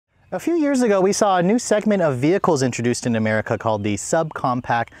A few years ago, we saw a new segment of vehicles introduced in America called the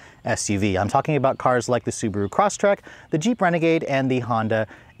subcompact SUV. I'm talking about cars like the Subaru Crosstrek, the Jeep Renegade, and the Honda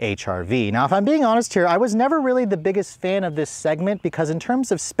HR-V. Now, if I'm being honest here, I was never really the biggest fan of this segment because in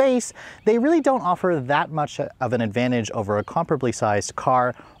terms of space, they really don't offer that much of an advantage over a comparably sized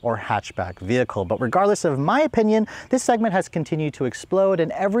car or hatchback vehicle. But regardless of my opinion, this segment has continued to explode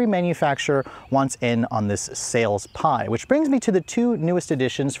and every manufacturer wants in on this sales pie, which brings me to the two newest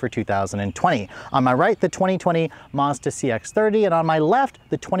additions for 2020. On my right, the 2020 Mazda CX-30, and on my left,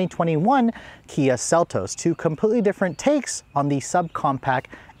 the 2021 Kia Seltos, two completely different takes on the subcompact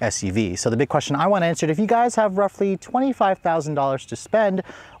SUV. So the big question I want answered, if you guys have roughly $25,000 to spend,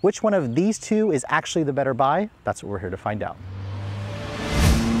 which one of these two is actually the better buy? That's what we're here to find out.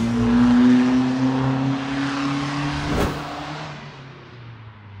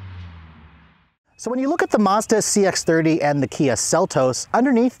 So when you look at the Mazda CX-30 and the Kia Seltos,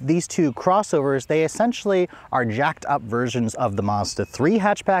 underneath these two crossovers, they essentially are jacked up versions of the Mazda 3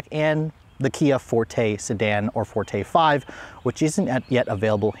 hatchback and the Kia Forte sedan or Forte 5, which isn't yet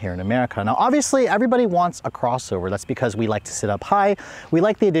available here in America. Now, obviously, everybody wants a crossover. That's because we like to sit up high. We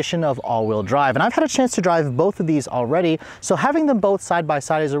like the addition of all-wheel drive, and I've had a chance to drive both of these already, so having them both side by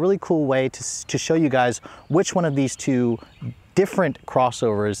side is a really cool way to show you guys which one of these two different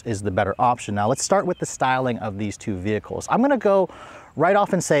crossovers is the better option. Now, let's start with the styling of these two vehicles. I'm gonna go right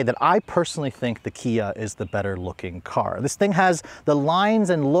off and say that I personally think the Kia is the better looking car. This thing has the lines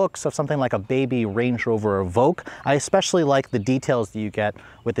and looks of something like a baby Range Rover Evoque. I especially like the details that you get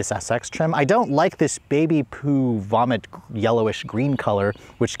with this SX trim. I don't like this baby poo vomit yellowish green color,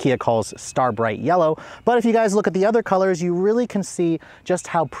 which Kia calls Star Bright Yellow. But if you guys look at the other colors, you really can see just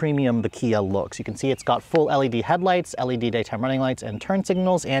how premium the Kia looks. You can see it's got full LED headlights, LED daytime running lights and turn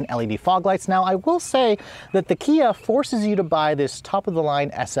signals, and LED fog lights. Now, I will say that the Kia forces you to buy this top of the line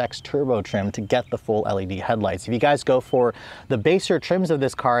SX turbo trim to get the full LED headlights. If you guys go for the baser trims of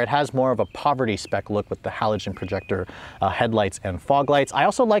this car, it has more of a poverty spec look with the halogen projector headlights and fog lights. I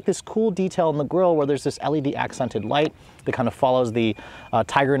also like this cool detail in the grille where there's this LED accented light that kind of follows the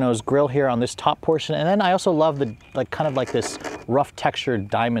tiger nose grille here on this top portion. And then I also love the kind of like this rough textured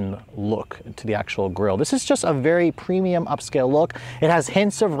diamond look to the actual grille. This is just a very premium upscale look. It has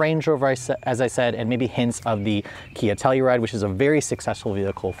hints of Range Rover, as I said, and maybe hints of the Kia Telluride, which is a very successful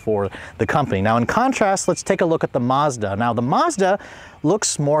vehicle for the company. Now, in contrast, let's take a look at the Mazda. Now, the Mazda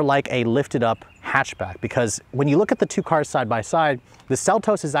looks more like a lifted up hatchback because when you look at the two cars side by side, the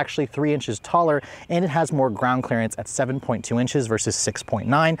Seltos is actually 3 inches taller and it has more ground clearance at 7.2 inches versus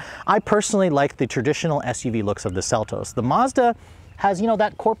 6.9. I personally like the traditional SUV looks of the Seltos. The Mazda has, you know,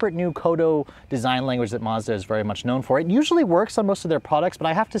 that corporate new Kodo design language that Mazda is very much known for. It usually works on most of their products, but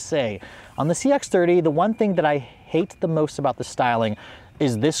I have to say, on the CX-30, the one thing that I hate the most about the styling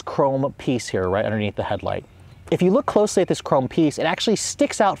is this chrome piece here right underneath the headlight. If you look closely at this chrome piece, it actually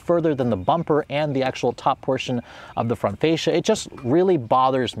sticks out further than the bumper and the actual top portion of the front fascia. It just really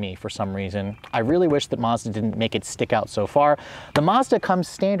bothers me for some reason. I really wish that Mazda didn't make it stick out so far. The Mazda comes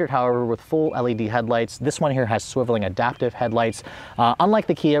standard, however, with full LED headlights. This one here has swiveling adaptive headlights. Unlike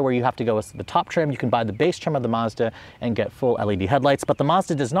the Kia, where you have to go with the top trim, you can buy the base trim of the Mazda and get full LED headlights. But the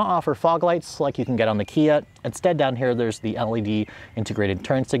Mazda does not offer fog lights like you can get on the Kia. Instead, down here, there's the LED integrated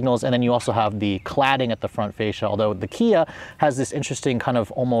turn signals, and then you also have the cladding at the front fascia, although the Kia has this interesting kind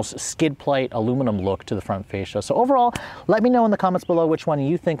of almost skid plate aluminum look to the front fascia. So overall, let me know in the comments below which one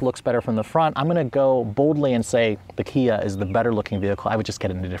you think looks better from the front. I'm gonna go boldly and say the Kia is the better looking vehicle. I would just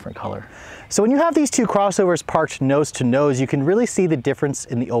get it in a different color. So when you have these two crossovers parked nose to nose, you can really see the difference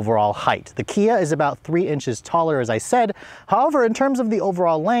in the overall height. The Kia is about 3 inches taller, as I said. However, in terms of the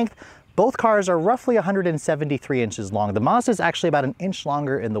overall length, both cars are roughly 173 inches long. The Mazda is actually about an inch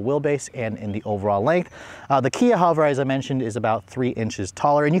longer in the wheelbase and in the overall length. The Kia, however, as I mentioned, is about 3 inches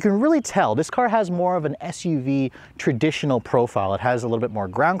taller. And you can really tell this car has more of an SUV traditional profile. It has a little bit more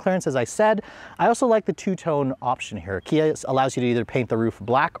ground clearance, as I said. I also like the two-tone option here. Kia allows you to either paint the roof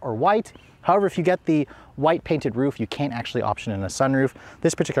black or white. However, if you get the white painted roof, you can't actually option in a sunroof.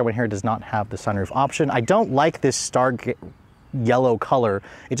 This particular one here does not have the sunroof option. I don't like this star yellow color.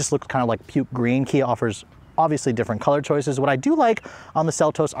 It just looks kind of like puke green. Kia offers obviously different color choices. What I do like on the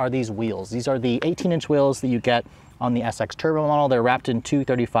Seltos are these wheels. These are the 18-inch wheels that you get on the SX Turbo model. They're wrapped in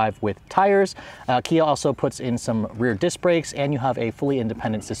 235 width tires. Kia also puts in some rear disc brakes, and you have a fully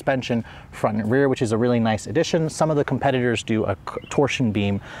independent suspension front and rear, which is a really nice addition. Some of the competitors do a torsion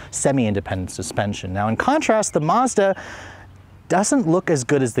beam semi-independent suspension. Now, in contrast, the Mazda doesn't look as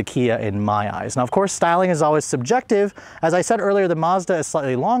good as the Kia in my eyes. Now, of course, styling is always subjective. As I said earlier, the Mazda is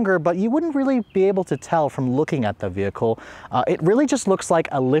slightly longer, but you wouldn't really be able to tell from looking at the vehicle. It really just looks like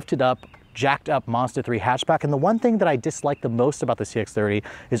a lifted up, jacked up Mazda 3 hatchback. And the one thing that I dislike the most about the CX-30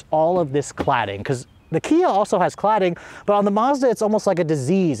 is all of this cladding, because the Kia also has cladding, but on the Mazda, it's almost like a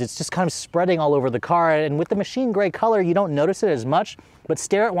disease. It's just kind of spreading all over the car. And with the machine gray color, you don't notice it as much, but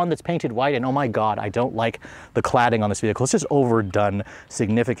stare at one that's painted white and oh my God, I don't like the cladding on this vehicle. It's just overdone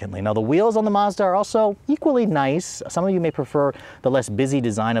significantly. Now the wheels on the Mazda are also equally nice. Some of you may prefer the less busy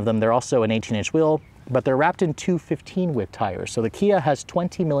design of them. They're also an 18-inch wheel, but they're wrapped in two 15-width tires. So the Kia has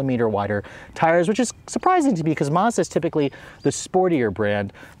 20mm wider tires, which is surprising to me because Mazda is typically the sportier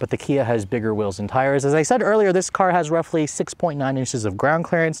brand, but the Kia has bigger wheels and tires. As I said earlier, this car has roughly 6.9 inches of ground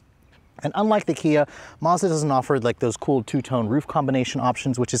clearance. And unlike the Kia, Mazda doesn't offer like those cool two-tone roof combination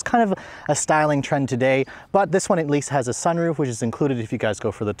options, which is kind of a styling trend today. But this one at least has a sunroof, which is included if you guys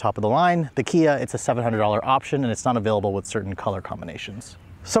go for the top of the line. The Kia, it's a $700 option and it's not available with certain color combinations.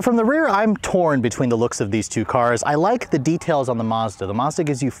 So from the rear, I'm torn between the looks of these two cars. I like the details on the Mazda. The Mazda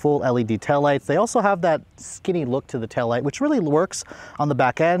gives you full LED taillights. They also have that skinny look to the taillight, which really works on the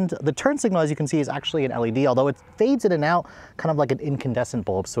back end. The turn signal, as you can see, is actually an LED, although it fades in and out, kind of like an incandescent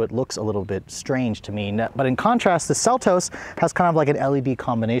bulb, so it looks a little bit strange to me. But in contrast, the Seltos has kind of like an LED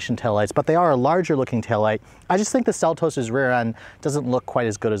combination taillights, but they are a larger looking taillight. I just think the Seltos' rear end doesn't look quite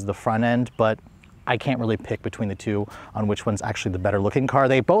as good as the front end, but I can't really pick between the two on which one's actually the better looking car.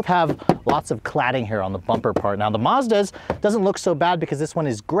 They both have lots of cladding here on the bumper part. Now the Mazda's doesn't look so bad because this one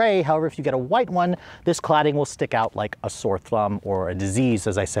is gray. However, if you get a white one, this cladding will stick out like a sore thumb or a disease,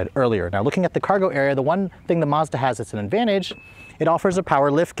 as I said earlier. Now looking at the cargo area, the one thing the Mazda has that's an advantage, it offers a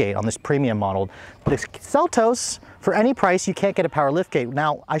power liftgate on this premium model. The Seltos, for any price, you can't get a power liftgate.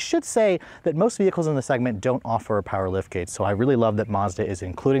 Now, I should say that most vehicles in the segment don't offer a power liftgate, so I really love that Mazda is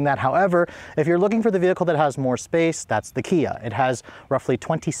including that. However, if you're looking for the vehicle that has more space, that's the Kia. It has roughly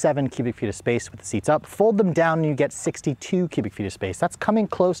 27 cubic feet of space with the seats up. Fold them down and you get 62 cubic feet of space. That's coming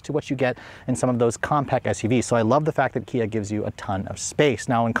close to what you get in some of those compact SUVs, so I love the fact that Kia gives you a ton of space.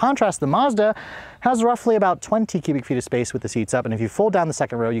 Now, in contrast, the Mazda has roughly about 20 cubic feet of space with the seats up, and if you fold down the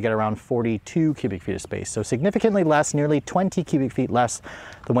second row, you get around 42 cubic feet of space, so significantly less, nearly 20 cubic feet less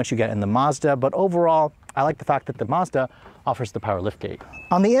than what you get in the Mazda. But overall, I like the fact that the Mazda offers the power liftgate.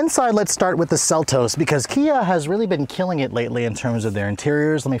 On the inside, let's start with the Seltos, because Kia has really been killing it lately in terms of their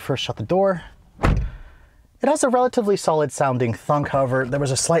interiors. Let me first shut the door. It has a relatively solid sounding thunk. However, there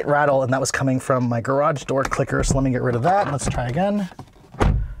was a slight rattle and that was coming from my garage door clicker, so let me get rid of that. Let's try again.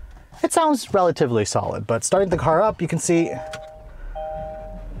 It sounds relatively solid, but starting the car up, you can see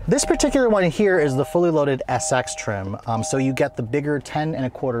this particular one here is the fully loaded SX trim. So you get the bigger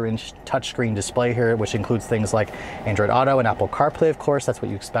 10.25 inch touchscreen display here, which includes things like Android Auto and Apple CarPlay, of course. That's what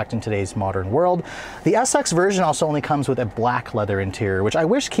you expect in today's modern world. The SX version also only comes with a black leather interior, which I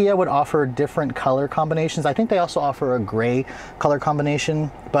wish Kia would offer different color combinations. I think they also offer a gray color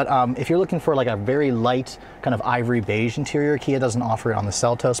combination, but if you're looking for like a very light kind of ivory beige interior, Kia doesn't offer it on the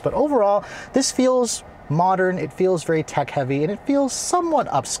Seltos. But overall, this feels modern, it feels very tech heavy, and it feels somewhat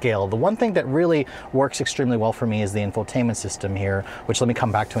upscale. The one thing that really works extremely well for me is the infotainment system here, which let me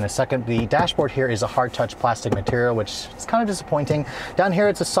come back to in a second. The dashboard here is a hard touch plastic material, which is kind of disappointing. Down here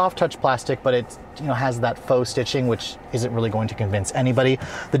it's a soft touch plastic, but it has that faux stitching, which isn't really going to convince anybody.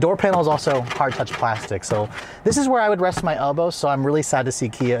 The door panel is also hard touch plastic, so this is where I would rest my elbows, so I'm really sad to see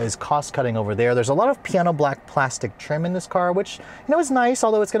Kia is cost cutting over there. There's a lot of piano black plastic trim in this car, which is nice,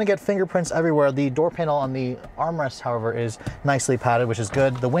 although it's going to get fingerprints everywhere. The door panel on the armrest, however, is nicely padded, which is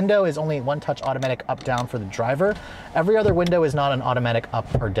good. The window is only one touch automatic up down for the driver. Every other window is not an automatic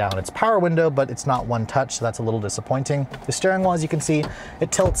up or down. It's power window, but it's not one touch, so that's a little disappointing. The steering wheel, as you can see,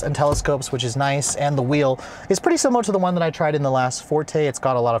 it tilts and telescopes, which is nice, and the wheel is pretty similar to the one that I tried in the last Forte. It's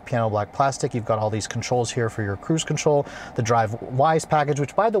got a lot of piano black plastic. You've got all these controls here for your cruise control, the Drive Wise package,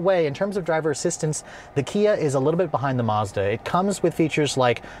 which, by the way, in terms of driver assistance, the Kia is a little bit behind the Mazda. It comes with features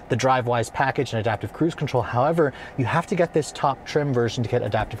like the Drive Wise package and adaptive cruise control. However, you have to get this top trim version to get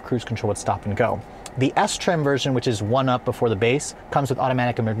adaptive cruise control with stop and go. The S trim version, which is one up before the base, comes with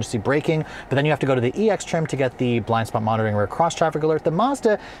automatic emergency braking, but then you have to go to the EX trim to get the blind spot monitoring or cross traffic alert. The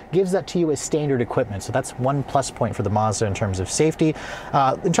Mazda gives that to you as standard equipment, so that's one plus point for the Mazda in terms of safety.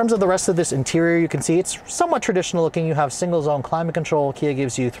 In terms of the rest of this interior, you can see it's somewhat traditional looking. You have single zone climate control. Kia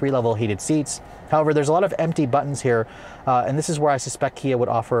gives you 3-level heated seats. However, there's a lot of empty buttons here, and this is where I suspect Kia would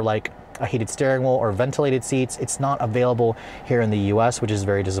offer like a heated steering wheel or ventilated seats. It's not available here in the US, which is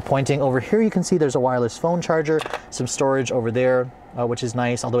very disappointing. Over here you can see there's a wireless phone charger, some storage over there, which is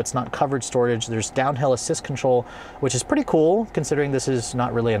nice, although it's not covered storage. There's downhill assist control, which is pretty cool considering this is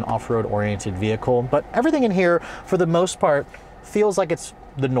not really an off-road oriented vehicle. But everything in here, for the most part, feels like it's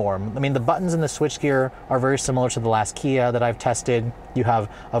the norm. I mean, the buttons and the switchgear are very similar to the last Kia that I've tested. You have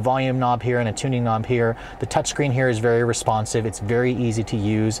a volume knob here and a tuning knob here. The touchscreen here is very responsive. It's very easy to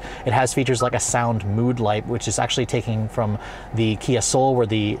use. It has features like a sound mood light, which is actually taken from the Kia Soul, where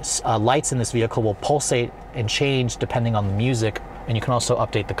the lights in this vehicle will pulsate and change depending on the music, and you can also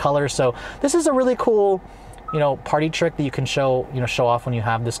update the color. So this is a really cool, you know, party trick that you can show off when you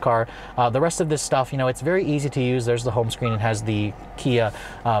have this car. The rest of this stuff, you know, it's very easy to use. There's the home screen. It has the Kia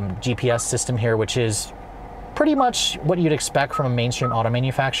GPS system here, which is pretty much what you'd expect from a mainstream auto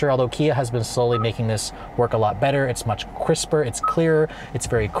manufacturer, although Kia has been slowly making this work a lot better. It's much crisper, it's clearer, it's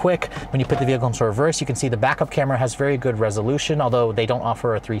very quick. When you put the vehicle into reverse, you can see the backup camera has very good resolution, although they don't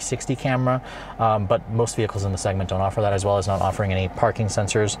offer a 360 camera, but most vehicles in the segment don't offer that, as well as not offering any parking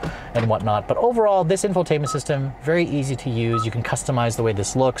sensors and whatnot. But overall, this infotainment system, very easy to use. You can customize the way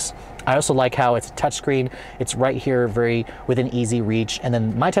this looks. I also like how it's a touchscreen. It's right here, very within easy reach. And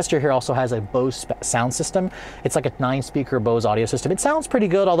then my tester here also has a Bose sound system. It's like a 9-speaker Bose audio system. It sounds pretty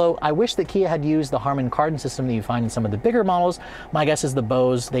good, although I wish that Kia had used the Harman Kardon system that you find in some of the bigger models. My guess is the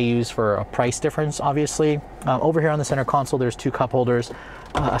Bose they use for a price difference, obviously. Over here on the center console, there's 2 cup holders,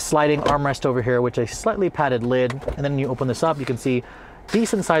 a sliding armrest over here, which is a slightly padded lid. And then when you open this up, you can see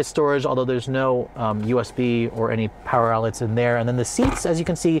decent sized storage, although there's no USB or any power outlets in there. And then the seats, as you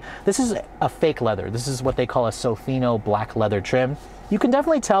can see, this is a fake leather. This is what they call a Sofino black leather trim. You can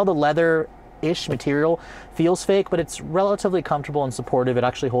definitely tell the leather-ish material feels fake, but it's relatively comfortable and supportive. It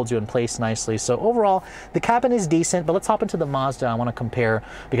actually holds you in place nicely. So overall, the cabin is decent, but let's hop into the Mazda. I want to compare,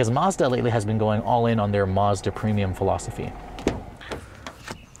 because Mazda lately has been going all in on their Mazda premium philosophy.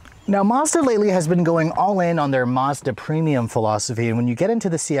 Now, Mazda lately has been going all in on their Mazda premium philosophy, and when you get into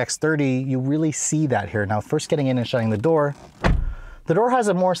the CX-30, you really see that here. Now, first getting in and shutting the door has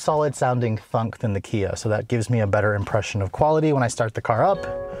a more solid sounding thunk than the Kia, so that gives me a better impression of quality when I start the car up.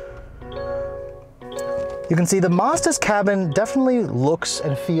 You can see the Mazda's cabin definitely looks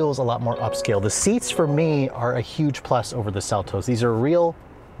and feels a lot more upscale. The seats for me are a huge plus over the Seltos. These are real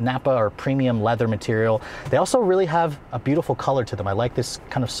Napa or premium leather material. They also really have a beautiful color to them. I like this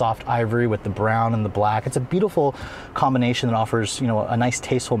kind of soft ivory with the brown and the black. It's a beautiful combination that offers, you know, a nice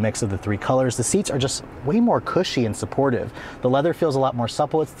tasteful mix of the 3 colors. The seats are just way more cushy and supportive. The leather feels a lot more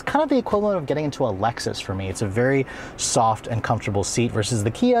supple. It's kind of the equivalent of getting into a Lexus for me. It's a very soft and comfortable seat versus the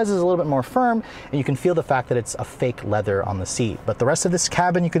Kia's is a little bit more firm, and you can feel the fact that it's a fake leather on the seat. But the rest of this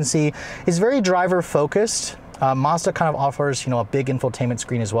cabin, you can see, is very driver focused. Mazda kind of offers, you know, a big infotainment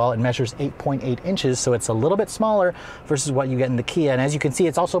screen as well. It measures 8.8 inches, so it's a little bit smaller versus what you get in the Kia. And as you can see,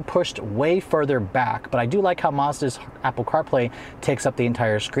 it's also pushed way further back. But I do like how Mazda's Apple CarPlay takes up the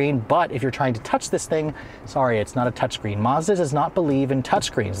entire screen. But if you're trying to touch this thing, sorry, it's not a touchscreen. Mazda does not believe in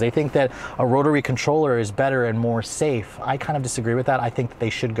touchscreens. They think that a rotary controller is better and more safe. I kind of disagree with that. I think that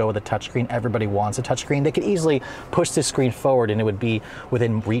they should go with a touchscreen. Everybody wants a touchscreen. They could easily push this screen forward and it would be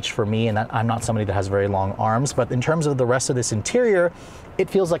within reach for me, and I'm not somebody that has very long arms. But in terms of the rest of this interior, it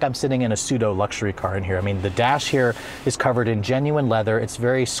feels like I'm sitting in a pseudo luxury car in here. I mean, the dash here is covered in genuine leather. It's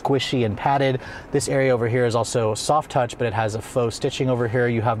very squishy and padded. This area over here is also soft touch, but it has a faux stitching over here.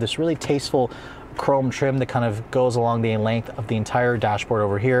 You have this really tasteful chrome trim that kind of goes along the length of the entire dashboard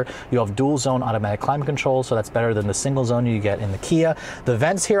over here. You have dual zone automatic climate control, so that's better than the single zone you get in the Kia. The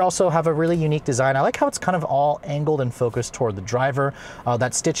vents here also have a really unique design. I like how it's kind of all angled and focused toward the driver.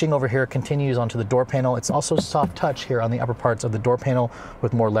 That stitching over here continues onto the door panel. It's also soft touch here on the upper parts of the door panel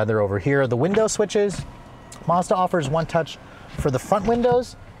with more leather over here. The window switches, Mazda offers 1 touch for the front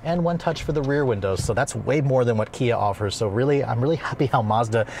windows and 1 touch for the rear windows. So that's way more than what Kia offers. So really, I'm really happy how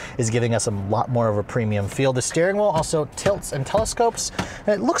Mazda is giving us a lot more of a premium feel. The steering wheel also tilts and telescopes.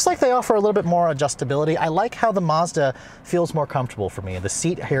 And it looks like they offer a little bit more adjustability. I like how the Mazda feels more comfortable for me. The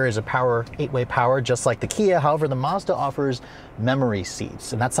seat here is a power 8-way power, just like the Kia. However, the Mazda offers memory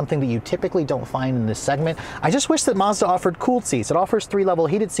seats, and that's something that you typically don't find in this segment. I just wish that Mazda offered cooled seats. It offers 3-level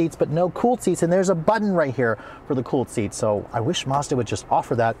heated seats, but no cooled seats, and there's a button right here for the cooled seats. So I wish Mazda would just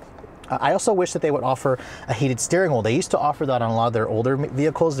offer that. I also wish that they would offer a heated steering wheel. They used to offer that on a lot of their older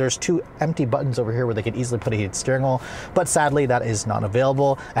vehicles. There's 2 empty buttons over here where they could easily put a heated steering wheel, but sadly that is not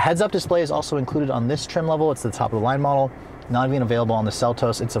available. A heads-up display is also included on this trim level. It's the top of the line model. not even available on the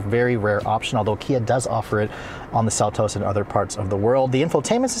Seltos. It's a very rare option, although Kia does offer it on the Seltos and other parts of the world. The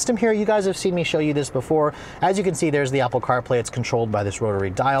infotainment system here, you guys have seen me show you this before. As you can see, there's the Apple CarPlay. It's controlled by this rotary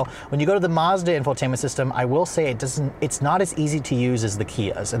dial. When you go to the Mazda infotainment system, I will say it's not as easy to use as the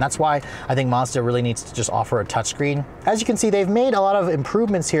Kias, and that's why I think Mazda really needs to just offer a touchscreen. As you can see, they've made a lot of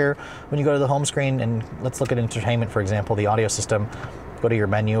improvements here when you go to the home screen, and let's look at entertainment, for example, the audio system. Go to your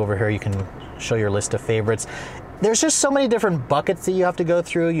menu over here, you can show your list of favorites. There's just so many different buckets that you have to go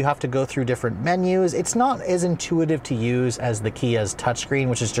through. You have to go through different menus. It's not as intuitive to use as the Kia's touchscreen,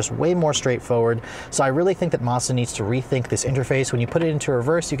 which is just way more straightforward. So I really think that Mazda needs to rethink this interface. When you put it into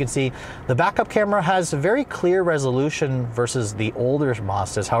reverse, you can see the backup camera has a very clear resolution versus the older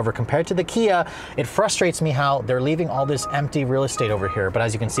Mazdas. However, compared to the Kia, it frustrates me how they're leaving all this empty real estate over here. But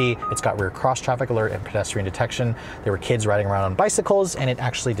as you can see, it's got rear cross traffic alert and pedestrian detection. There were kids riding around on bicycles and it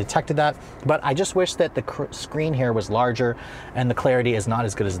actually detected that. But I just wish that the screen here was larger and the clarity is not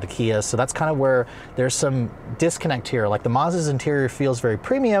as good as the Kia. So that's kind of where there's some disconnect here. Like the Mazda's interior feels very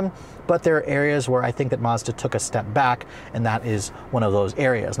premium, but there are areas where I think that Mazda took a step back, and that is one of those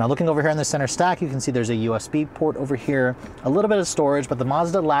areas. Now looking over here in the center stack, you can see there's a USB port over here, a little bit of storage, but the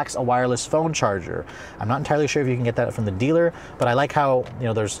Mazda lacks a wireless phone charger. I'm not entirely sure if you can get that from the dealer, but I like how, you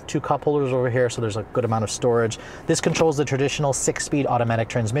know, there's two cup holders over here, so there's a good amount of storage. This controls the traditional 6-speed automatic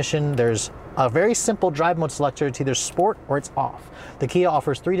transmission. There's a very simple drive mode selector. It's either sport or it's off. The Kia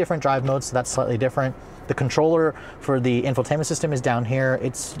offers 3 different drive modes, so that's slightly different. The controller for the infotainment system is down here.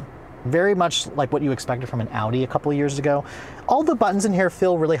 It's very much like what you expected from an Audi a couple of years ago. All the buttons in here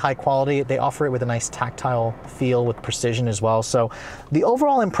feel really high quality. They offer it with a nice tactile feel with precision as well. So the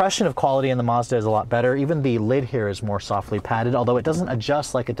overall impression of quality in the Mazda is a lot better. Even the lid here is more softly padded, although it doesn't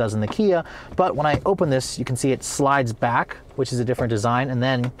adjust like it does in the Kia. But when I open this, you can see it slides back, which is a different design, and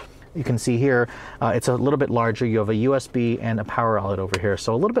then you can see here, it's a little bit larger. You have a USB and a power outlet over here.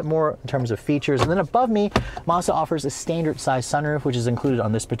 So a little bit more in terms of features. And then above me, Mazda offers a standard size sunroof, which is included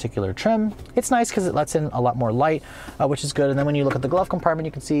on this particular trim. It's nice because it lets in a lot more light, which is good. And then when you look at the glove compartment,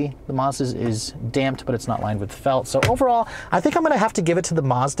 you can see the Mazda is damped, but it's not lined with felt. So overall, I think I'm gonna have to give it to the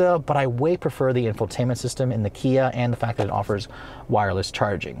Mazda, but I way prefer the infotainment system in the Kia and the fact that it offers wireless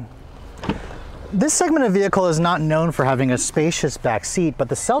charging. This segment of vehicle is not known for having a spacious back seat, but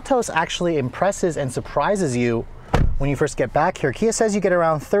the Seltos actually impresses and surprises you when you first get back here. Kia says you get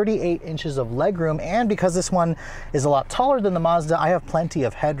around 38 inches of legroom, and because this one is a lot taller than the Mazda, I have plenty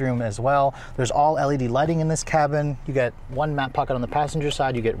of headroom as well. There's all LED lighting in this cabin. You get one map pocket on the passenger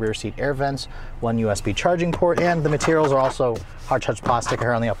side, you get rear seat air vents, one USB charging port, and the materials are also hard touch plastic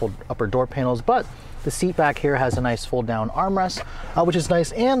here on the upper door panels. But the seat back here has a nice fold down armrest, which is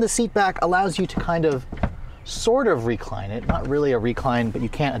nice, and the seat back allows you to kind of sort of recline it. Not really a recline, but you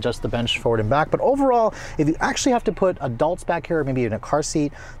can't adjust the bench forward and back. But overall, if you actually have to put adults back here, or maybe in a car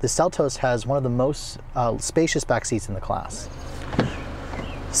seat, the Seltos has one of the most spacious back seats in the class.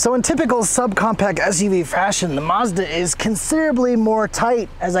 So in typical subcompact SUV fashion, the Mazda is considerably more tight.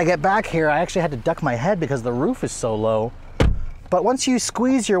 As I get back here, I actually had to duck my head because the roof is so low. But once you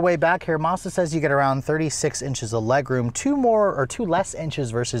squeeze your way back here, Mazda says you get around 36 inches of legroom, 2 less inches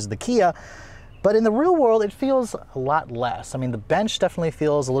versus the Kia. But in the real world, it feels a lot less. I mean, the bench definitely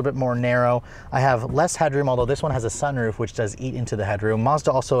feels a little bit more narrow. I have less headroom, although this one has a sunroof, which does eat into the headroom.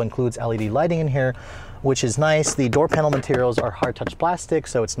 Mazda also includes LED lighting in here, which is nice. The door panel materials are hard touch plastic,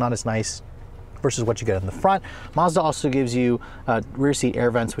 so it's not as nice versus what you get in the front. Mazda also gives you rear seat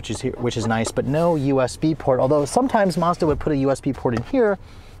air vents, which is nice, but no USB port. Although sometimes Mazda would put a USB port in here,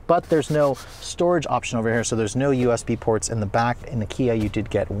 but there's no storage option over here, so there's no USB ports in the back. In the Kia, you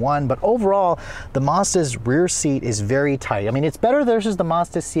did get one, but overall, the Mazda's rear seat is very tight. I mean, it's better versus the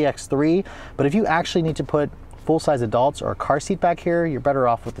Mazda CX-30, but if you actually need to put full-size adults or a car seat back here, you're better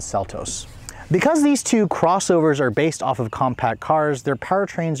off with the Seltos. Because these two crossovers are based off of compact cars, their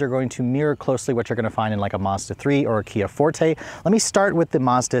powertrains are going to mirror closely what you're going to find in like a Mazda 3 or a Kia Forte. Let me start with the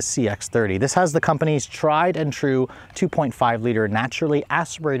Mazda CX-30. This has the company's tried and true 2.5 liter naturally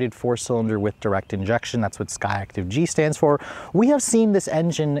aspirated 4-cylinder with direct injection. That's what Skyactiv G stands for. We have seen this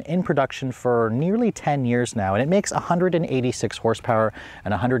engine in production for nearly 10 years now, and it makes 186 horsepower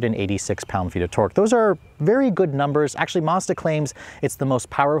and 186 pound-feet of torque. Those are very good numbers. Actually, Mazda claims it's the most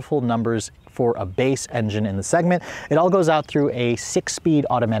powerful numbers for a base engine in the segment. It all goes out through a 6-speed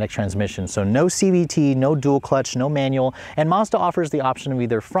automatic transmission. So no CVT, no dual clutch, no manual. And Mazda offers the option of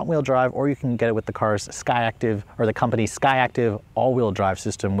either front wheel drive, or you can get it with the car's Skyactiv, or the company's Skyactiv all-wheel drive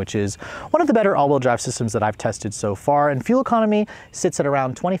system, which is one of the better all-wheel drive systems that I've tested so far. And fuel economy sits at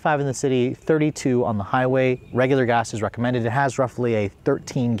around 25 in the city, 32 on the highway. Regular gas is recommended. It has roughly a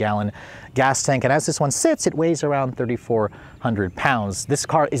 13-gallon gas tank. And as this one sits, sits, it weighs around 3,400 pounds. This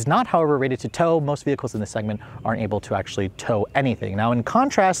car is not, however, rated to tow. Most vehicles in this segment aren't able to actually tow anything. Now, in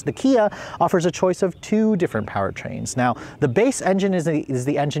contrast, the Kia offers a choice of two different powertrains. Now, the base engine is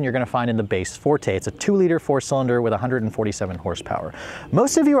the engine you're going to find in the base Forte. It's a 2-liter 4-cylinder with 147 horsepower.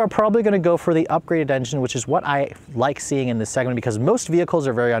 Most of you are probably going to go for the upgraded engine, which is what I like seeing in this segment because most vehicles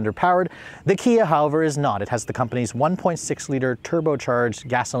are very underpowered. The Kia, however, is not. It has the company's 1.6-liter turbocharged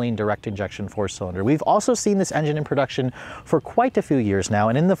gasoline direct injection 4-cylinder. We've also seen this engine in production for quite a few years now,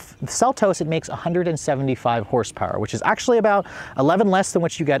 and in the Seltos it makes 175 horsepower, which is actually about 11 less than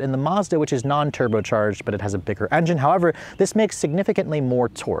what you get in the Mazda, which is non-turbocharged, but it has a bigger engine. However, this makes significantly more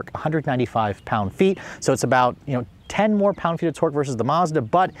torque, 195 pound-feet, so it's about 10 more pound-feet of torque versus the Mazda,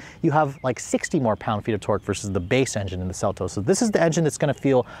 but you have like 60 more pound-feet of torque versus the base engine in the Seltos. So this is the engine that's going to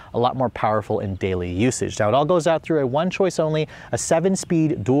feel a lot more powerful in daily usage. Now, it all goes out through a one-choice only, a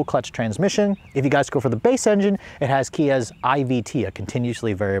 7-speed dual-clutch transmission. If you guys go for the base engine, it has Kia's IVT, a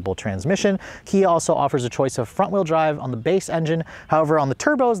continuously variable transmission. Kia also offers a choice of front-wheel drive on the base engine. However, on the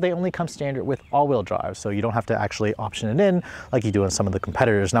turbos, they only come standard with all-wheel drive, so you don't have to actually option it in like you do in some of the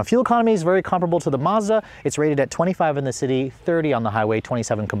competitors. Now, fuel economy is very comparable to the Mazda. It's rated at 25 in the city, 30 on the highway,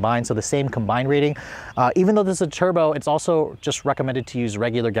 27 combined, so the same combined rating. Even though this is a turbo, it's also just recommended to use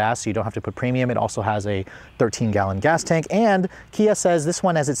regular gas, so you don't have to put premium. It also has a 13-gallon gas tank, and Kia says this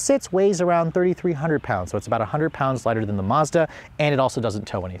one, as it sits, weighs around 3,300 pounds, so it's about 100 pounds lighter than the Mazda, and it also doesn't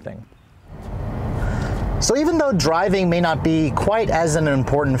tow anything. So even though driving may not be quite as an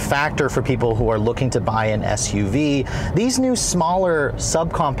important factor for people who are looking to buy an SUV, these new smaller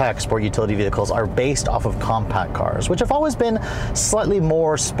subcompact sport utility vehicles are based off of compact cars, which have always been slightly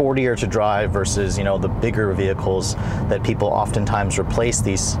more sportier to drive versus, the bigger vehicles that people oftentimes replace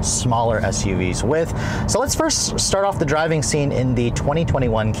these smaller SUVs with. So let's first start off the driving scene in the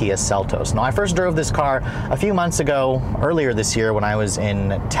 2021 Kia Seltos. Now, I first drove this car a few months ago, earlier this year, when I was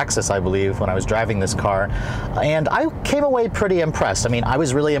in Texas, I believe, when I was driving this car. And I came away pretty impressed. I mean, I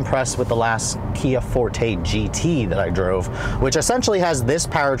was really impressed with the last Kia Forte GT that I drove, which essentially has this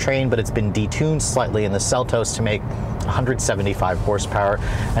powertrain, but it's been detuned slightly in the Seltos to make 175 horsepower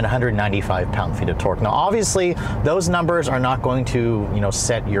and 195 pound-feet of torque. Now, obviously, those numbers are not going to,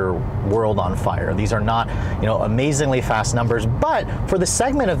 set your world on fire. These are not, amazingly fast numbers, but for the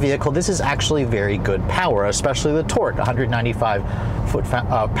segment of vehicle, this is actually very good power, especially the torque, 195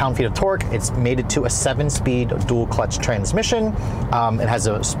 pound-feet of torque. It's mated to a 7-speed dual-clutch transmission. It has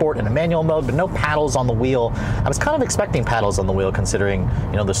a sport and a manual mode, but no paddles on the wheel. I was kind of expecting paddles on the wheel, considering,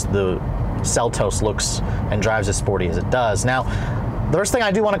 the Seltos looks and drives as sporty as it does. Now, the first thing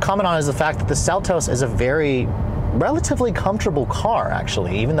I do want to comment on is the fact that the Seltos is a very relatively comfortable car,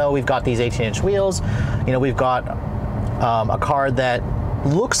 actually. Even though we've got these 18-inch wheels, we've got a car that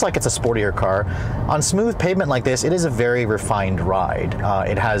looks like it's a sportier car. On smooth pavement like this, it is a very refined ride.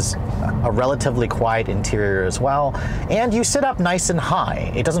 It has a relatively quiet interior as well, and you sit up nice and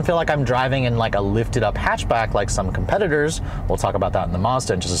high. It doesn't feel like I'm driving in like a lifted up hatchback like some competitors. We'll talk about that in the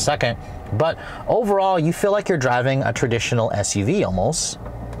Mazda in just a second. But overall, you feel like you're driving a traditional SUV almost.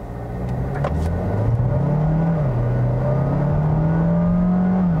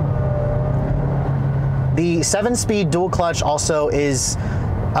 The 7-speed dual clutch also is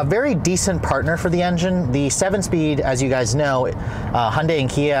a very decent partner for the engine. The 7-speed, as you guys know, Hyundai and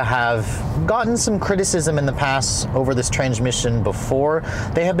Kia have gotten some criticism in the past over this transmission before.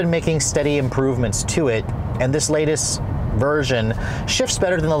 They have been making steady improvements to it, and this latest version shifts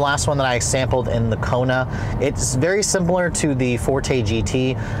better than the last one that I sampled in the Kona. It's very similar to the Forte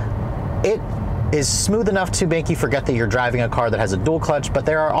GT. It is smooth enough to make you forget that you're driving a car that has a dual clutch, but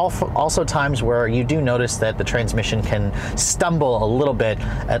there are also times where you do notice that the transmission can stumble a little bit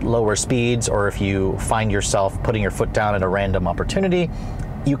at lower speeds, or if you find yourself putting your foot down at a random opportunity,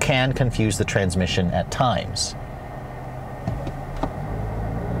 you can confuse the transmission at times.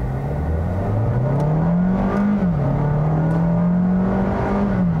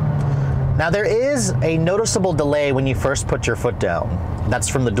 Now, there is a noticeable delay when you first put your foot down. That's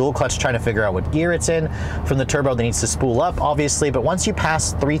from the dual clutch trying to figure out what gear it's in, from the turbo that needs to spool up, obviously, but once you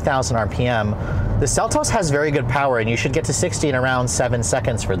pass 3,000 RPM, the Seltos has very good power, and you should get to 60 in around 7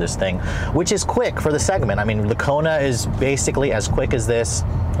 seconds for this thing, which is quick for the segment. I mean, the Kona is basically as quick as this.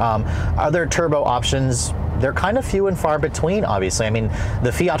 Other turbo options they're kind of few and far between, obviously. I mean,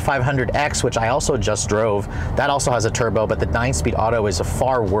 the Fiat 500X, which I also just drove, that also has a turbo, but the 9-speed auto is a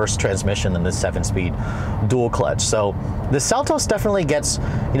far worse transmission than the 7-speed dual clutch. So the Seltos definitely gets,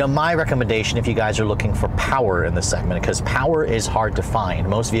 you know, my recommendation if you guys are looking for power in this segment, because power is hard to find.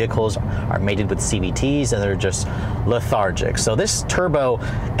 Most vehicles are mated with CVTs and they're just lethargic. So this turbo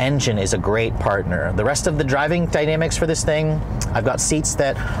engine is a great partner. The rest of the driving dynamics for this thing, I've got seats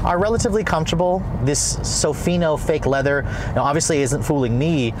that are relatively comfortable. This Sofino fake leather, you know, obviously isn't fooling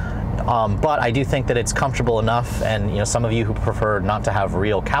me, but I do think that it's comfortable enough, and you know, some of you who prefer not to have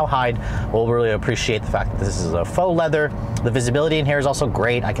real cowhide will really appreciate the fact that this is a faux leather. The visibility in here is also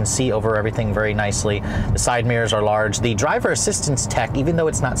great. I can see over everything very nicely. The side mirrors are large. The driver assistance tech, even though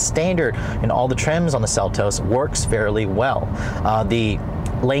it's not standard in all the trims on the Seltos, works fairly well. The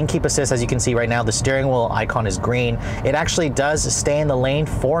lane keep assist, as you can see right now, the steering wheel icon is green. It actually does stay in the lane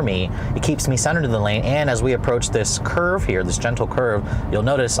for me. It keeps me centered in the lane, and as we approach this curve here, this gentle curve, you'll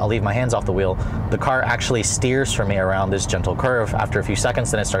notice I'll leave my hands off the wheel. The car actually steers for me around this gentle curve. After a few seconds,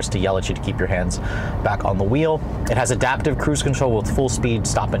 then it starts to yell at you to keep your hands back on the wheel. It has adaptive cruise control with full speed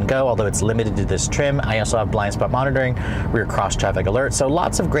stop and go, although it's limited to this trim. I also have blind spot monitoring, rear cross traffic alert, so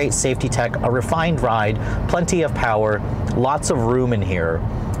lots of great safety tech, a refined ride, plenty of power, lots of room in here.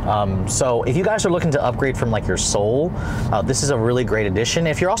 So if you guys are looking to upgrade from like your Soul, this is a really great addition.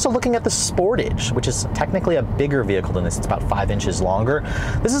 If you're also looking at the Sportage, which is technically a bigger vehicle than this, it's about 5 inches longer,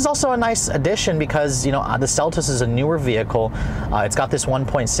 this is also a nice addition because, you know, the Seltos is a newer vehicle. It's got this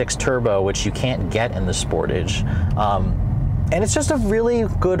 1.6 turbo, which you can't get in the Sportage. And it's just a really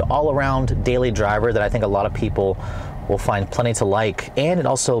good all-around daily driver that I think a lot of people will find plenty to like, and it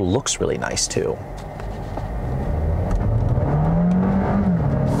also looks really nice too.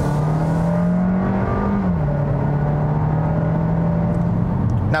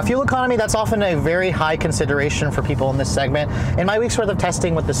 Now, fuel economy, that's often a very high consideration for people in this segment. In my week's worth of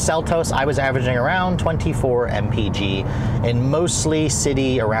testing with the Seltos, I was averaging around 24 mpg in mostly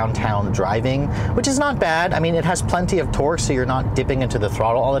city around town driving, which is not bad. I mean, it has plenty of torque, so you're not dipping into the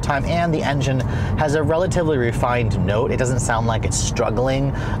throttle all the time, and the engine has a relatively refined note. It doesn't sound like it's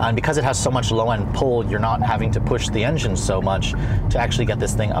struggling, and because it has so much low-end pull, you're not having to push the engine so much to actually get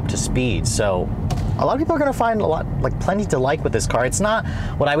this thing up to speed. So a lot of people are going to find plenty to like with this car. It's not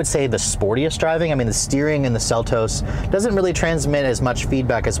what I would say the sportiest driving. I mean, the steering in the Seltos doesn't really transmit as much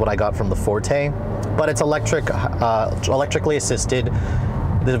feedback as what I got from the Forte, but it's electrically assisted.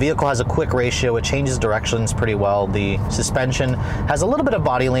 The vehicle has a quick ratio. It changes directions pretty well. The suspension has a little bit of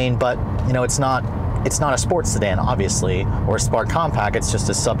body lean, but you know, it's not a sports sedan, obviously, or a sport compact. It's just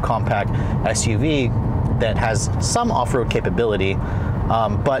a subcompact SUV that has some off-road capability,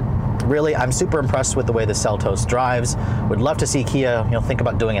 but really, I'm super impressed with the way the Seltos drives. Would love to see Kia, you know, think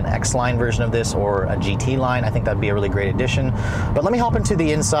about doing an X-Line version of this or a GT line. I think that'd be a really great addition. But let me hop into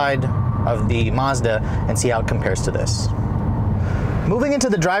the inside of the Mazda and see how it compares to this. Moving into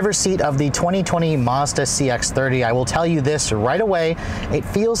the driver's seat of the 2020 Mazda CX-30, I will tell you this right away, it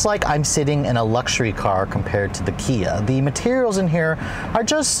feels like I'm sitting in a luxury car compared to the Kia. The materials in here are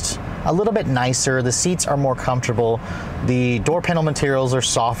just a little bit nicer, the seats are more comfortable, the door panel materials are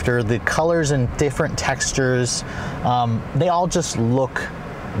softer, the colors and different textures, they all just look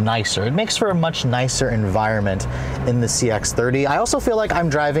nicer. It makes for a much nicer environment in the CX-30. I also feel like I'm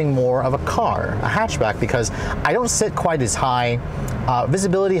driving more of a car, a hatchback, because I don't sit quite as high.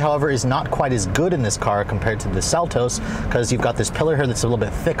 Visibility, however, is not quite as good in this car compared to the Seltos, because you've got this pillar here that's a little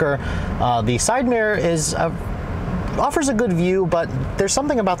bit thicker. The side mirror offers a good view, but there's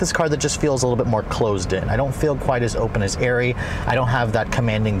something about this car that just feels a little bit more closed in. I don't feel quite as open as airy. I don't have that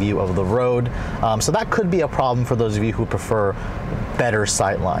commanding view of the road. So that could be a problem for those of you who prefer better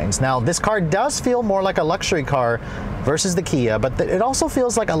sight lines. Now, this car does feel more like a luxury car versus the Kia, but it also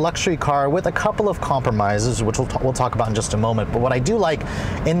feels like a luxury car with a couple of compromises, which we'll talk about in just a moment. But what I do like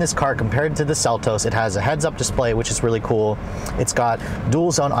in this car compared to the Seltos, it has a heads-up display, which is really cool. It's got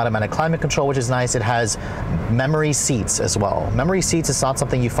dual zone automatic climate control, which is nice. It has memory seats as well. Memory seats is not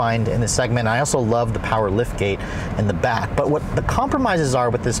something you find in this segment. I also love the power liftgate in the back. But what the compromises are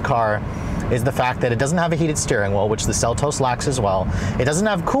with this car is the fact that it doesn't have a heated steering wheel, which the Seltos lacks as well. It doesn't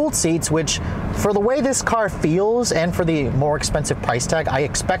have cooled seats, which for the way this car feels and for the more expensive price tag, I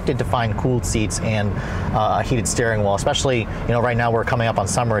expected to find cooled seats and a heated steering wheel, especially, you know, right now we're coming up on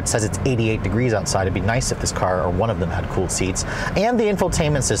summer. It says it's 88 degrees outside. It'd be nice if this car or one of them had cooled seats. And the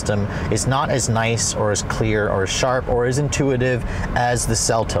infotainment system is not as nice or as clear or as sharp or as intuitive as the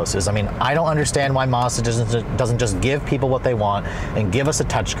Seltos is. I mean, I don't understand why Mazda doesn't just give people what they want and give us a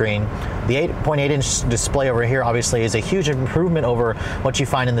touchscreen. The 8.8-inch display over here obviously is a huge improvement over what you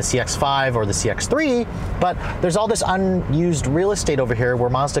find in the CX-5 or the CX-30, but there's all this unused real estate over here where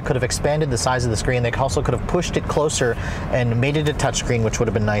Mazda could have expanded the size of the screen. They also could have pushed it closer and made it a touchscreen, which would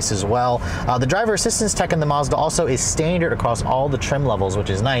have been nice as well. The driver assistance tech in the Mazda also is standard across all the trim levels, which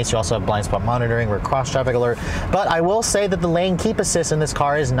is nice. You also have blind spot monitoring, rear cross traffic alert, but I will say that the lane keep assist in this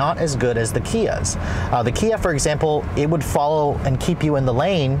car is not as good as the Kia's. The Kia, for example, it would follow and keep you in the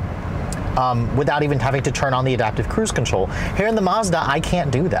lane without even having to turn on the adaptive cruise control. Here in the Mazda, I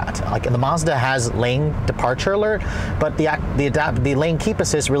can't do that. Like the Mazda has lane departure alert, but the lane keep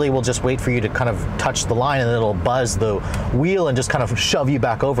assist really will just wait for you to kind of touch the line and it'll buzz the wheel and just kind of shove you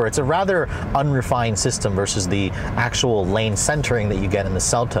back over. It's a rather unrefined system versus the actual lane centering that you get in the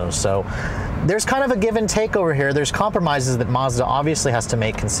Seltos. So there's kind of a give and take over here. There's compromises that Mazda obviously has to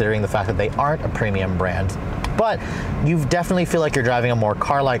make considering the fact that they aren't a premium brand. But you definitely feel like you're driving a more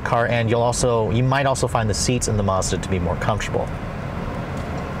car-like car, and you might also find the seats in the Mazda to be more comfortable.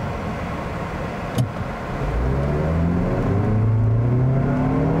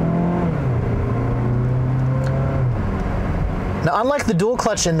 Now, unlike the dual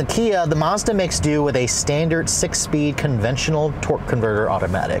clutch in the Kia, the Mazda makes do with a standard 6-speed conventional torque converter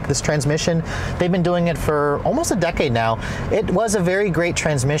automatic. This transmission, they've been doing it for almost a decade now. It was a very great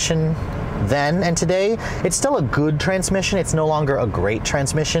transmission then, and today it's still a good transmission. It's no longer a great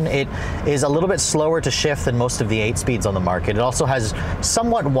transmission. It is a little bit slower to shift than most of the 8 speeds on the market. It also has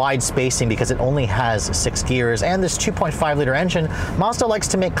somewhat wide spacing because it only has 6 gears, and this 2.5 liter engine, Mazda likes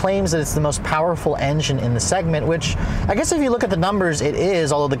to make claims that it's the most powerful engine in the segment, which I guess if you look at the numbers, it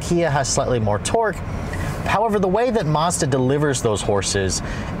is, although the Kia has slightly more torque. However, the way that Mazda delivers those horses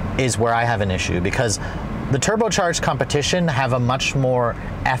is where I have an issue, because the turbocharged competition have a much more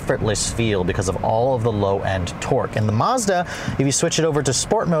effortless feel because of all of the low-end torque. In the Mazda, if you switch it over to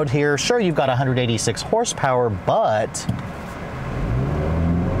sport mode here, sure, you've got 186 horsepower, but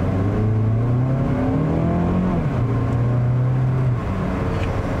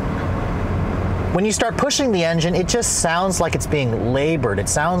when you start pushing the engine, it just sounds like it's being labored. It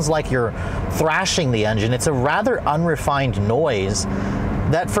sounds like you're thrashing the engine. It's a rather unrefined noise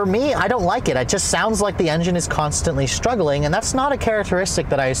that, for me, I don't like it. It just sounds like the engine is constantly struggling, and that's not a characteristic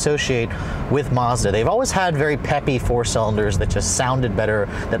that I associate with Mazda. They've always had very peppy 4-cylinders that just sounded better,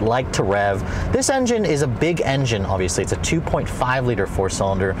 that like to rev. This engine is a big engine, obviously. It's a 2.5 liter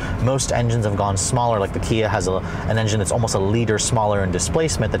 4-cylinder. Most engines have gone smaller, like the Kia has an engine that's almost a liter smaller in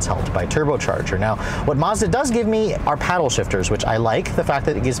displacement that's helped by turbocharger. Now, what Mazda does give me are paddle shifters, which I like. The fact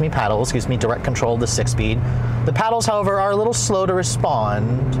that it gives me paddles, gives me direct control of the 6-speed. The paddles, however, are a little slow to respond.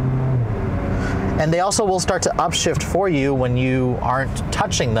 And they also will start to upshift for you when you aren't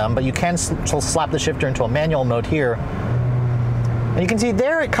touching them, but you can still slap the shifter into a manual mode here. And you can see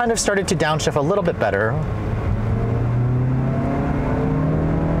there it kind of started to downshift a little bit better.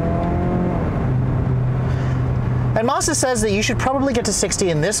 And Mazda says that you should probably get to 60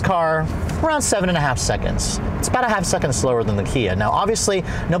 in this car around 7.5 seconds. It's about a half second slower than the Kia. Now, obviously,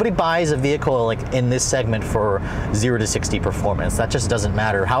 nobody buys a vehicle like in this segment for 0 to 60 performance. That just doesn't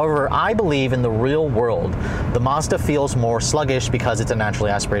matter. However, I believe in the real world, the Mazda feels more sluggish because it's a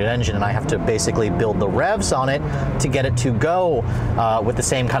naturally aspirated engine, and I have to basically build the revs on it to get it to go with the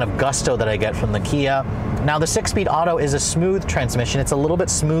same kind of gusto that I get from the Kia. Now, the 6-speed auto is a smooth transmission. It's a little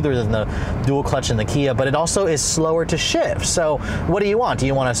bit smoother than the dual clutch in the Kia, but it also is slower to shift. So what do you want? Do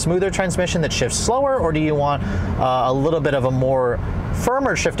you want a smoother transmission that shifts slower, or do you want a little bit of a more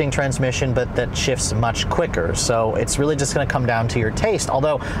firmer shifting transmission but that shifts much quicker? So it's really just going to come down to your taste.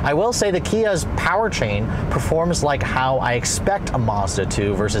 Although I will say the Kia's powertrain performs like how I expect a Mazda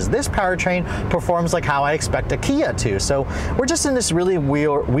to, versus this powertrain performs like how I expect a Kia to. So we're just in this really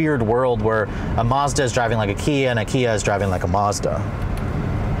weird world where a Mazda is driving like a Kia and a Kia is driving like a Mazda.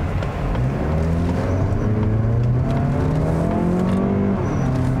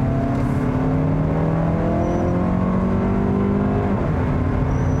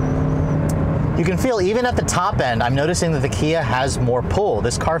 You can feel even at the top end, I'm noticing that the Kia has more pull.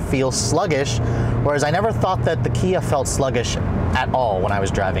 This car feels sluggish, whereas I never thought that the Kia felt sluggish at all when I was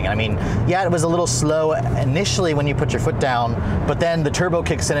driving it. I mean, yeah, it was a little slow initially when you put your foot down, but then the turbo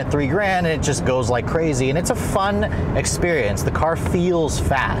kicks in at $3,000 and it just goes like crazy, and it's a fun experience. The car feels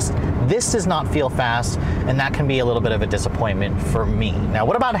fast. This does not feel fast, and that can be a little bit of a disappointment for me. Now,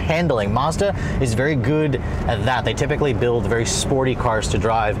 what about handling? Mazda is very good at that. They typically build very sporty cars to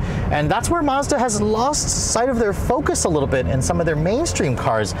drive, and that's where Mazda has lost sight of their focus a little bit in some of their mainstream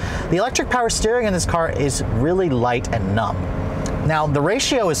cars. The electric power steering in this car is really light and numb. Now, the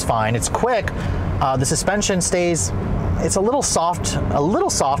ratio is fine, it's quick. The suspension stays it's a little soft,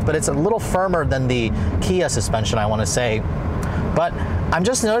 but it's a little firmer than the Kia suspension, I want to say. But I'm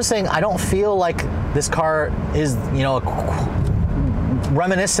just noticing I don't feel like this car is, you know,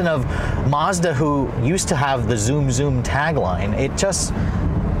 reminiscent of Mazda, who used to have the zoom zoom tagline.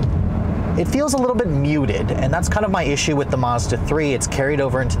 It feels a little bit muted, and that's kind of my issue with the Mazda 3. It's carried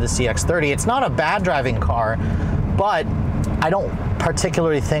over into the CX-30. It's not a bad driving car, but I don't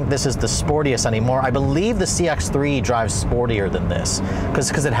particularly think this is the sportiest anymore. I believe the CX-3 drives sportier than this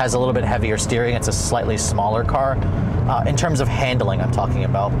because it has a little bit heavier steering. It's a slightly smaller car in terms of handling I'm talking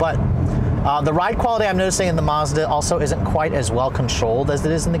about. But the ride quality I'm noticing in the Mazda also isn't quite as well controlled as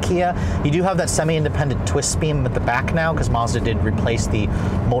it is in the Kia. You do have that semi-independent twist beam at the back now because Mazda did replace the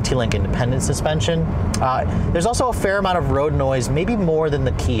multi-link independent suspension. There's also a fair amount of road noise, maybe more than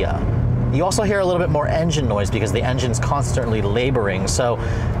the Kia. You also hear a little bit more engine noise because the engine's constantly laboring. So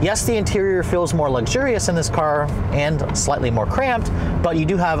yes, the interior feels more luxurious in this car and slightly more cramped, but you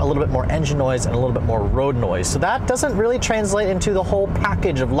do have a little bit more engine noise and a little bit more road noise. So that doesn't really translate into the whole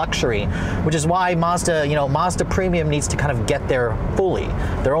package of luxury, which is why Mazda, you know, Mazda Premium needs to kind of get there fully.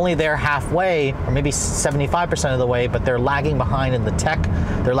 They're only there halfway, or maybe 75% of the way, but they're lagging behind in the tech.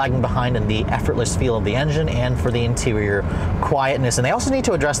 They're lagging behind in the effortless feel of the engine and for the interior quietness. And they also need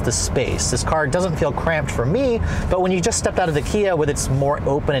to address the space. This car doesn't feel cramped for me, but when you just stepped out of the Kia with its more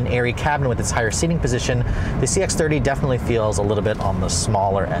open and airy cabin with its higher seating position, the CX-30 definitely feels a little bit on the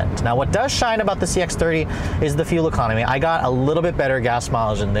smaller end. Now, what does shine about the CX-30 is the fuel economy. I got a little bit better gas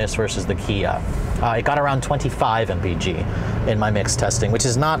mileage in this versus the Kia. It got around 25 mpg in my mix testing, which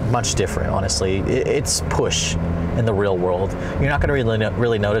is not much different, honestly. It's push in the real world. You're not going to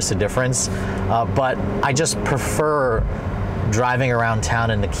really notice a difference, but I just prefer driving around town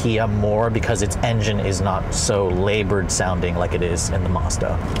in the Kia more because its engine is not so labored sounding like it is in the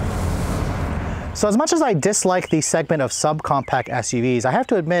Mazda. So as much as I dislike the segment of subcompact SUVs, I have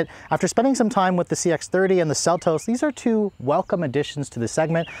to admit, after spending some time with the CX-30 and the Seltos, these are two welcome additions to the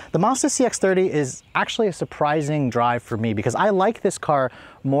segment. The Mazda CX-30 is actually a surprising drive for me because I like this car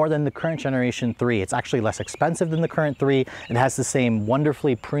more than the current generation 3. It's actually less expensive than the current 3. It has the same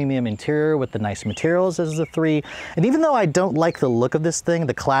wonderfully premium interior with the nice materials as the 3. And even though I don't like the look of this thing,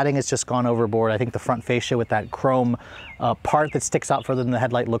 the cladding has just gone overboard. I think the front fascia with that chrome part that sticks out further than the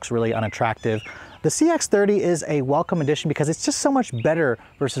headlight looks really unattractive. The CX-30 is a welcome addition because it's just so much better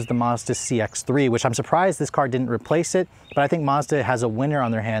versus the Mazda CX-3, which I'm surprised this car didn't replace it, but I think Mazda has a winner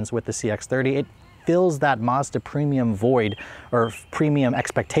on their hands with the CX-30. It fills that Mazda premium void or premium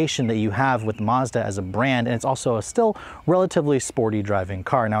expectation that you have with Mazda as a brand, and it's also a still relatively sporty driving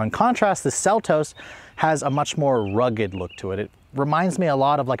car. Now, in contrast, the Seltos has a much more rugged look to it. It reminds me a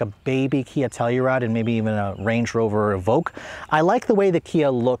lot of like a baby Kia Telluride and maybe even a Range Rover Evoque. I like the way the Kia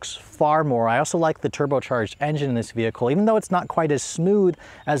looks far more. I also like the turbocharged engine in this vehicle. Even though it's not quite as smooth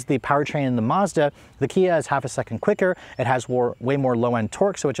as the powertrain in the Mazda, the Kia is half a second quicker. It has way more low-end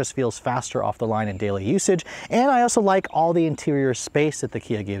torque, so it just feels faster off the line in daily usage. And I also like all the interior space that the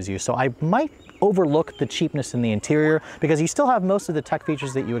Kia gives you. So I might overlook the cheapness in the interior because you still have most of the tech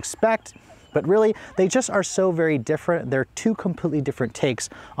features that you expect, but really, they just are so very different. They're two completely different takes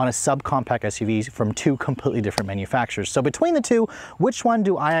on a subcompact SUV from two completely different manufacturers. So between the two, which one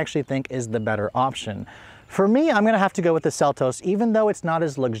do I actually think is the better option? For me, I'm gonna have to go with the Seltos. Even though it's not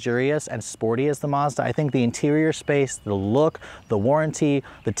as luxurious and sporty as the Mazda, I think the interior space, the look, the warranty,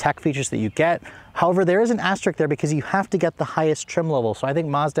 the tech features that you get. However, there is an asterisk there because you have to get the highest trim level. So I think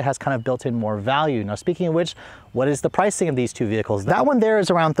Mazda has kind of built in more value. Now, speaking of which, what is the pricing of these two vehicles? That one there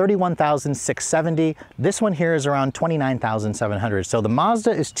is around $31,670. This one here is around $29,700. So the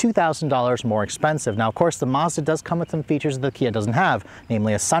Mazda is $2,000 more expensive. Now, of course, the Mazda does come with some features that the Kia doesn't have,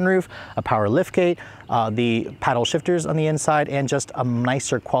 namely a sunroof, a power liftgate, the paddle shifters on the inside, and just a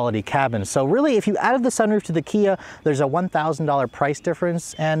nicer quality cabin. So really, if you added the sunroof to the Kia, there's a $1,000 price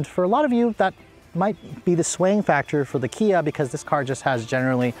difference. And for a lot of you, that might be the swaying factor for the Kia because this car just has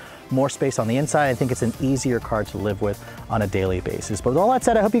generally more space on the inside. I think it's an easier car to live with on a daily basis. But with all that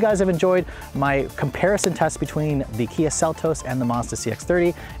said, I hope you guys have enjoyed my comparison test between the Kia Seltos and the Mazda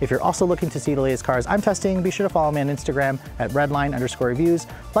CX-30. If you're also looking to see the latest cars I'm testing, be sure to follow me on Instagram at redline_reviews.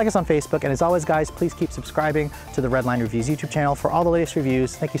 Like us on Facebook, and as always, guys, please keep subscribing to the Redline Reviews YouTube channel for all the latest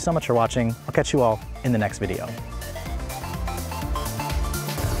reviews. Thank you so much for watching. I'll catch you all in the next video.